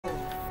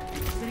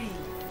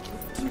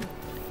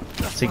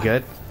he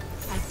good?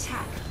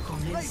 Attack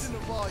commence.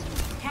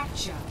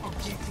 Capture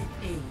objective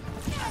A.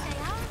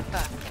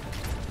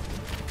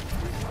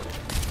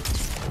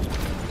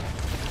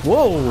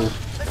 Whoa!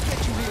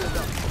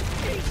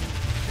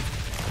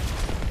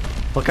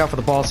 Look out for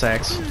the ball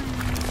sacks.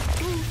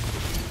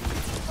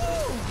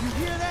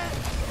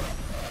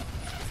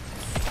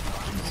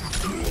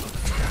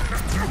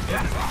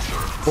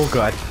 Oh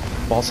god,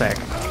 ball sack.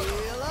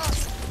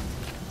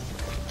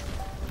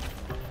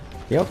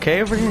 You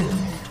okay over here?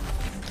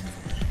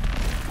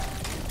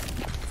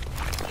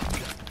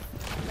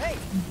 Hey,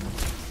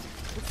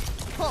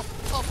 pump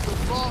up the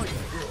volume.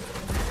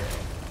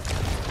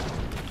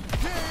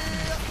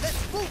 Yeah,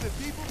 let's move it,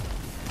 people.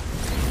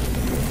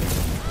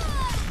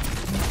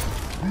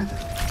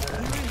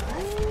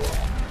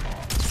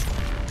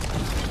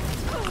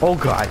 Oh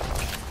god.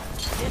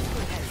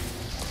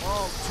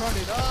 Oh, turn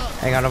it up.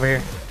 Hang on over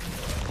here.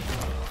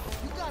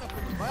 You got it.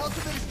 My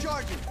ultimate is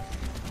charging.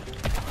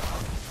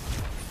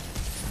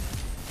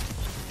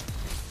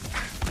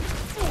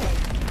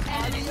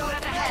 Enemy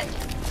threat ahead.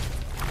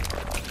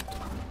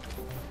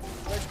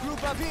 Let's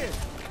group up here.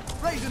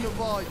 Raising the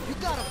volume. You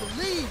gotta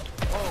believe.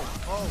 Oh.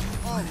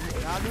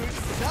 Now to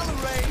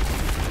accelerate.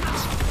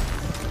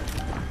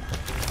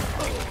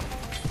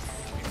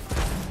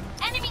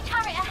 Enemy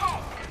turret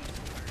ahead.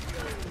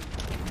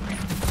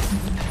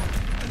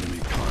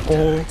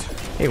 Oh,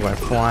 he went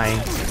flying.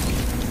 You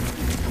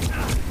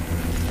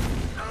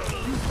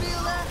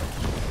feel that?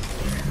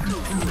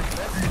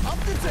 Let's up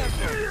the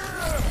tempo.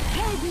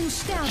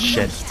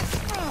 Shit.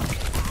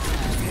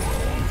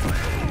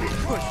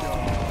 Push on.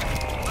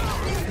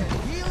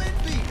 Healing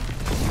beat.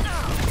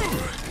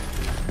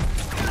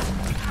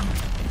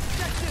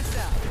 Check this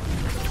out.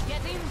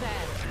 Get in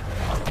there.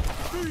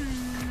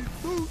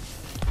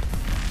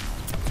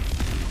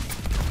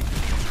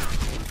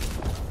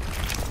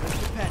 Let's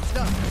get patched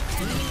up.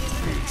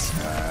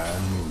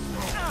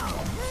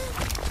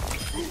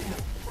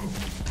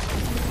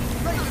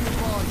 Raising the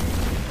volume.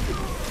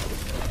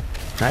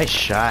 Nice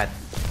shot.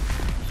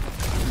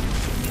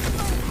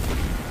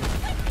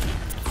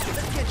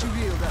 Let's get you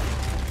healed up.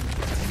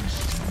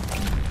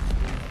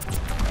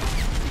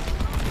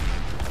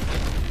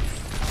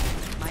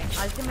 My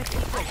ultimate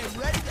I am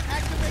ready to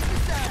activate the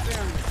sound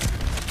barrier.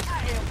 I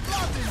am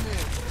loving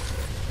this.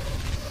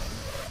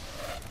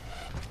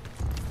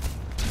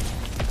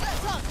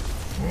 Let's hunt.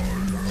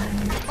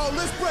 Oh,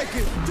 let's break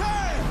it.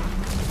 Damn!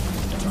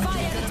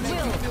 fire at Make you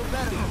will. feel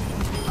better.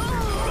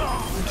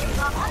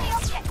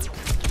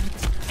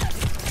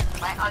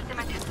 My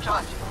ultimate is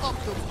charged. Up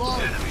the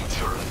volume. Enemy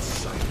turret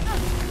sight.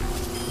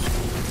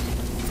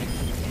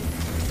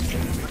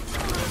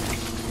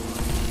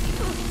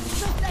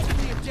 That's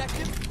the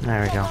objective.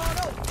 There we go. Come on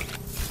over.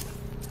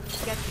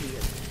 Get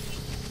here.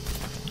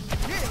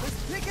 Yeah, let's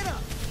pick it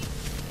up.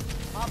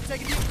 I'm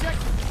taking the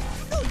objective.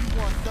 You know you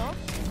want some.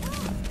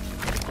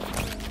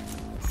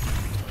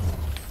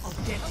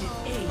 Objective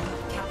A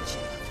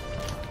captured.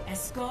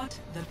 Escort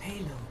the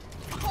payload.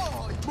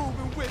 Oh, you're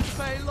moving with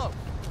payload.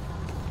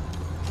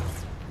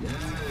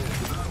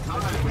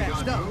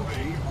 Patched up.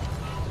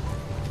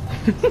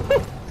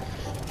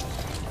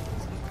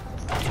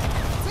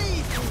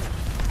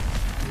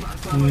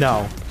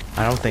 No, I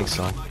don't think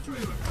so.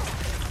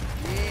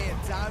 Yeah,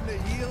 time to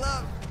heal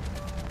up.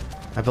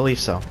 I believe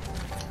so.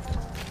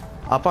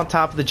 Up on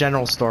top of the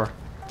general store.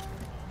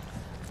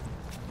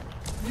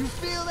 You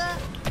feel that?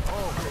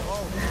 Oh.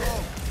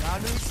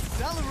 Time to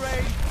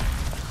accelerate.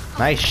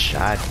 Nice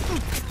shot.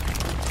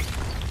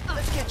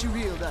 Let's get you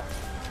healed up.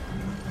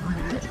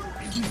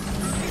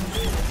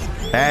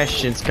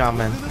 Bastion's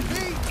coming. To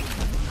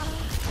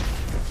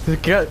the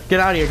beat. Get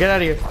out of here, get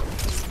out of here.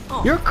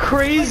 You're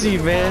crazy,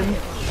 man.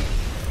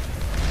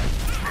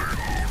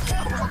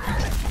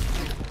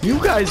 You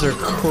guys are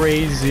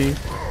crazy.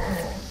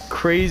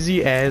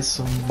 Crazy ass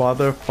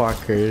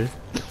motherfucker.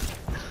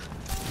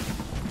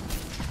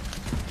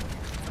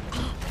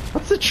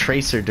 What's the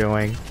tracer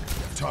doing?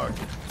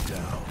 Target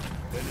down.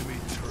 Enemy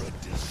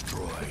turret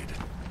destroyed.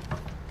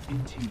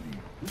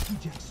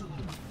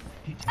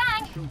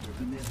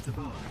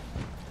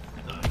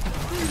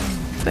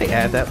 Did they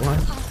add that one?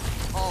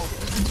 Oh,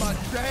 this is my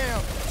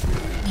jam.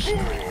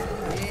 Yeah,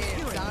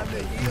 time to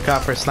heal Look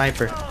out for a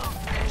sniper.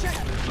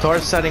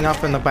 Thor's setting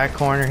up in the back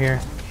corner here.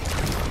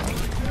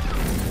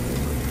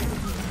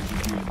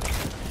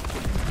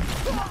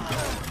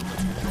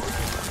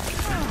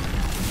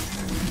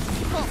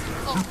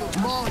 up the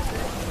volume.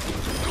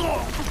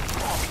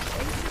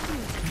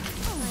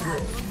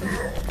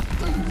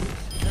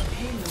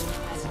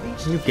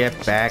 You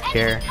get back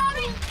here.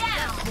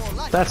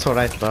 That's what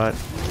I thought.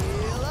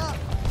 Heal up.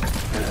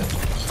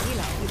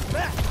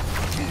 Back.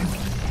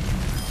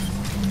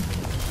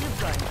 You're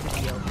going to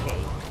be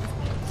okay.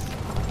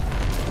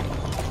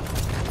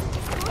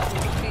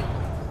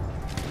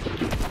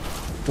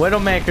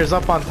 Widowmaker's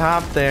up on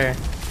top there.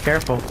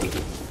 Careful.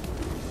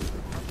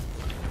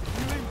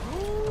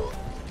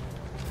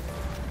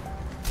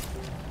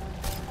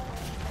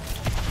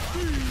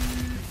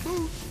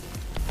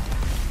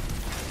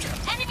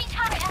 Enemy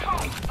turret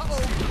ahead.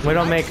 Uh-oh.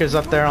 Widowmaker's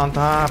up there on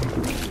top.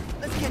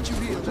 Let's get you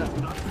healed up.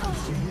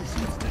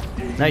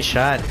 Nice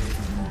shot.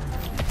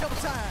 Double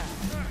time.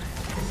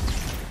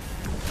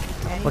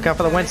 Look out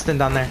for the Winston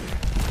down there. You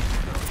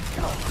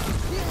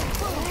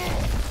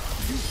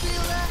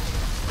feel that?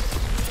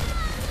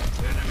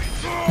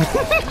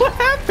 What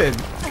happened?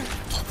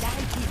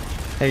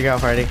 There you go,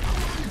 Freddy.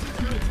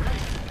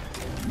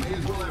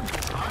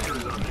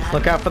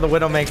 Look out for the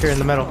Widowmaker in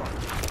the middle.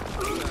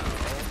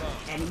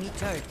 Enemy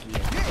turret here.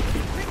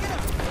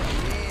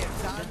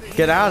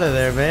 Get out of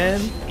there,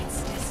 man.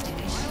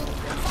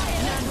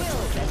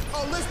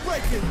 Oh, let's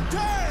break it.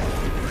 Turn!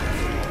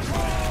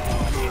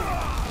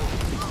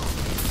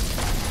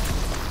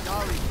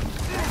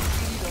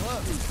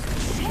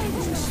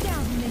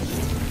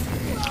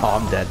 Oh,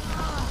 I'm dead.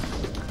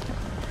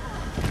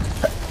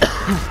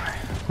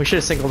 We should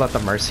have singled out the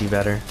Mercy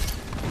better.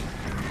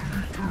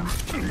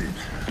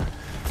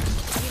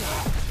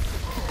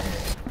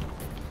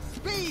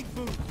 Speed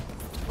boost.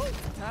 Oh,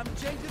 time to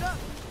change it up.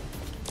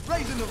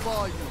 Raising the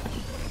volume.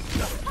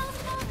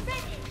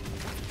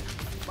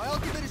 My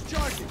ultimate is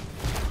charging.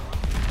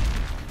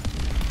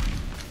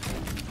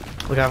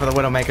 Look out for the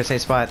Widowmaker, same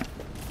spot.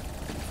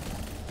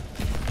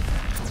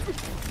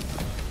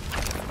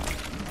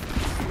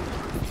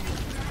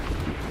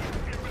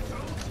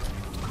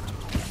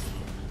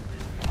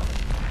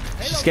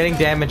 She's getting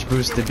damage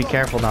boosted. Be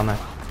careful down there.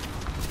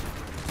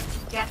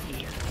 Get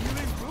here.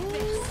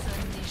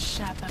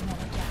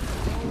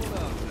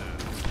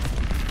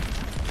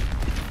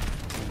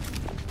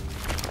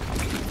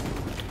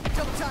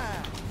 Double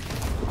time.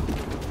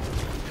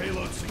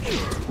 Payload secure.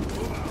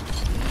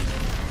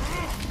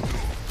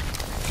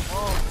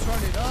 Oh,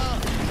 turn it up.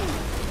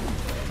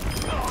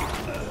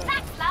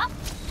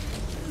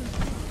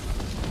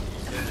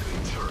 Enemy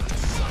turret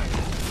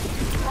sighted.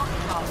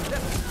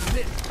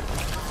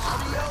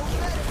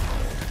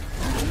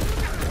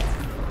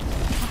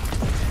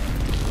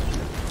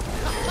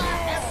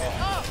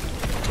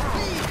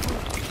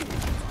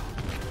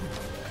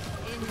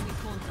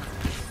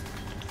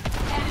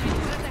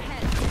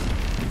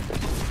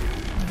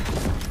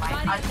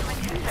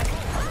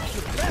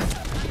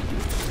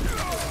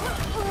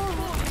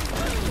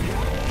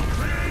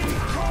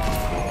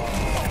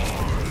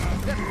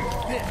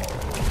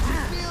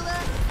 Feel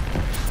that?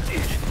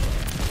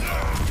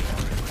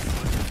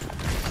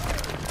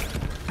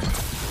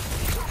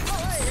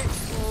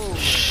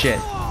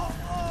 Shit.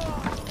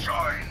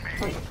 Join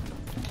me.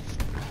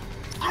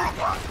 Group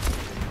up.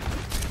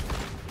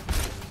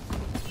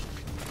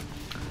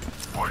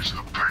 Why's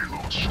the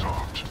payload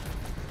stopped?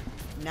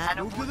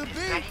 Move to the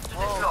beat.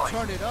 Oh,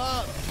 turn it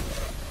up.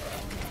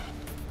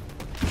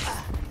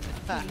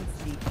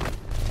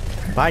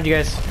 Behind you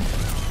guys.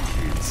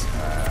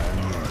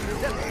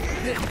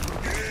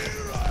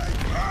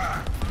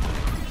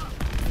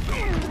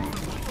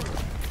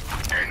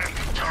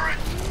 Enemy turret.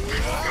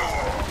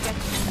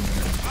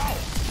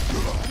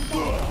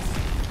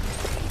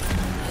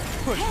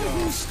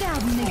 Helden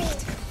sterben nicht.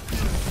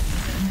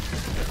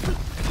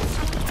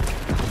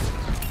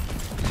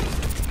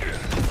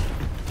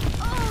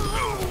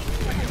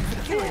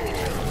 You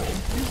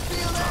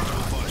feel that?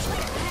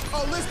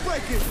 Oh, let's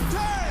break it.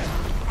 Turn!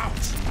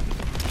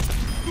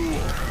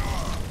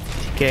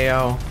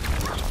 KO.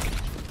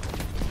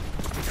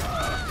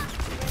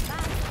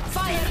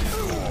 Fire!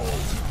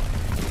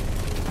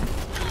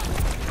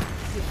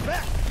 Get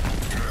back.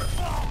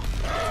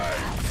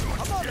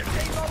 I'm on the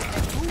payload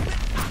and moving.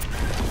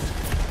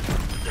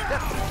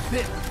 That's a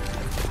bit.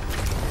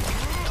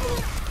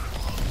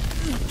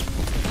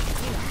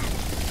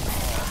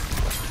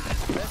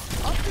 Let's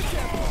up the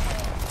tempo.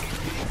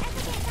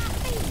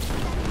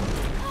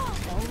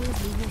 Always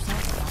leave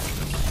yourself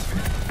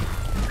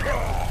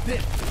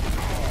Bit.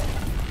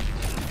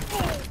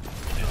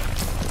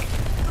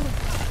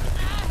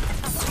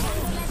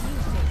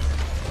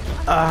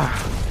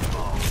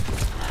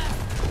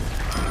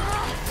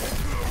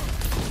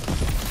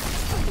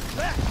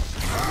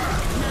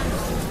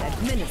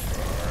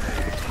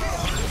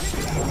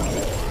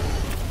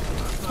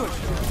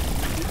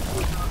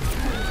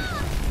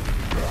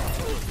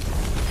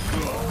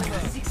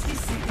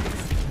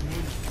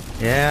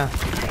 Yeah.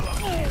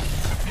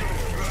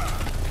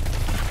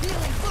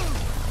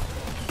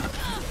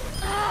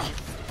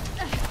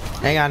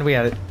 Hang on, we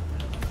had it.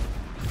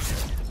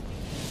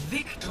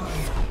 Victory.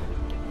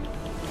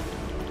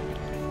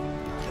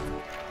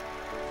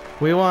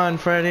 We won,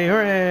 Freddy!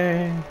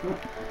 Hooray!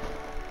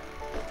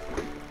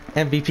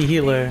 MVP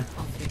healer.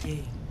 Of the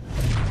game.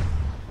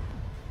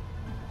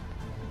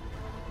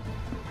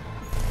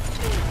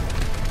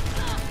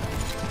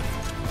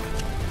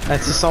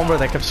 That's the Sombra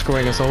that kept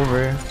screwing us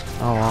over.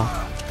 Oh well.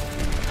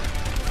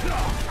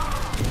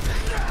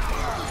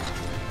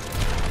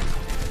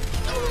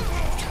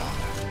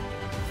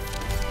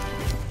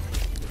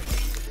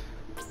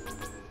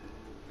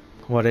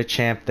 What a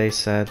champ, they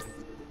said.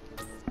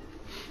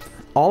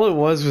 All it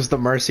was the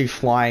Mercy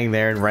flying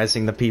there and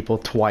rezzing the people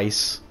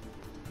twice.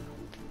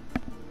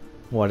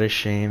 What a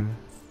shame.